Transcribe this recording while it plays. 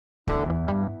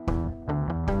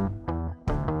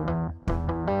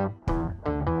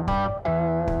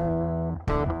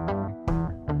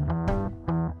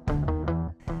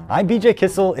I'm BJ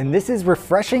Kissel, and this is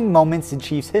Refreshing Moments in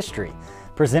Chiefs History,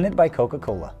 presented by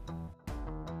Coca-Cola.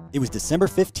 It was December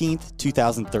 15th,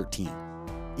 2013,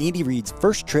 Andy Reid's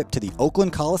first trip to the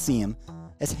Oakland Coliseum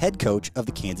as head coach of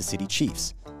the Kansas City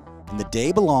Chiefs, and the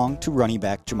day belonged to running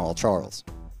back Jamaal Charles,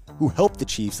 who helped the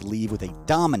Chiefs leave with a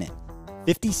dominant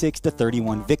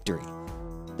 56-31 victory,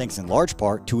 thanks in large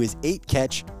part to his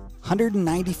 8-catch,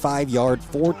 195-yard,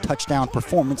 4-touchdown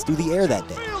performance through the air that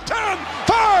day.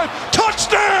 10-5,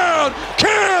 touchdown,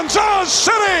 Kansas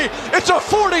City! It's a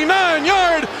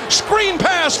 49-yard screen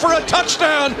pass for a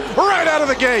touchdown right out of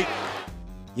the gate.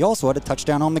 He also had a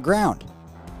touchdown on the ground.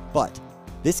 But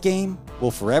this game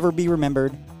will forever be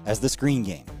remembered as the screen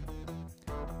game.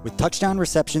 With touchdown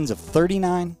receptions of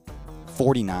 39,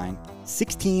 49,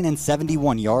 16, and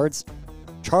 71 yards,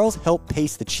 Charles helped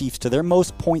pace the Chiefs to their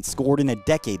most points scored in a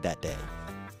decade that day.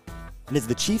 And as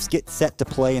the Chiefs get set to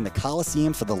play in the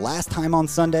Coliseum for the last time on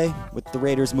Sunday, with the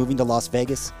Raiders moving to Las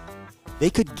Vegas, they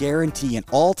could guarantee an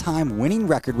all-time winning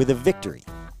record with a victory,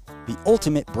 the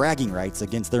ultimate bragging rights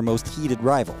against their most heated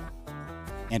rival.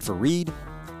 And for Reid,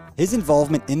 his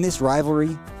involvement in this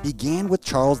rivalry began with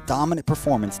Charles' dominant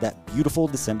performance that beautiful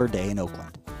December day in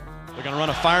Oakland. They're going to run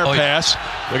a fire pass.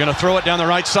 They're going to throw it down the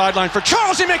right sideline for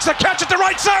Charles. He makes the catch at the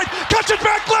right side. Cuts it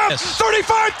back left.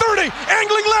 35-30.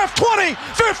 Angling left. 20,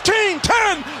 15,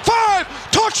 10,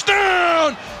 5.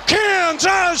 Touchdown,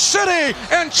 Kansas City.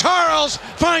 And Charles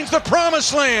finds the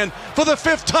promised land for the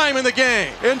 5th time in the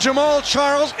game. And Jamaal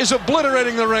Charles is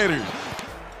obliterating the Raiders.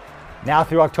 Now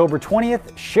through October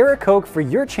 20th, share a Coke for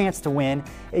your chance to win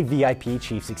a VIP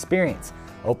Chiefs experience.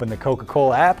 Open the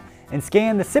Coca-Cola app and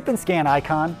scan the Sip and Scan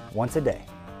icon once a day.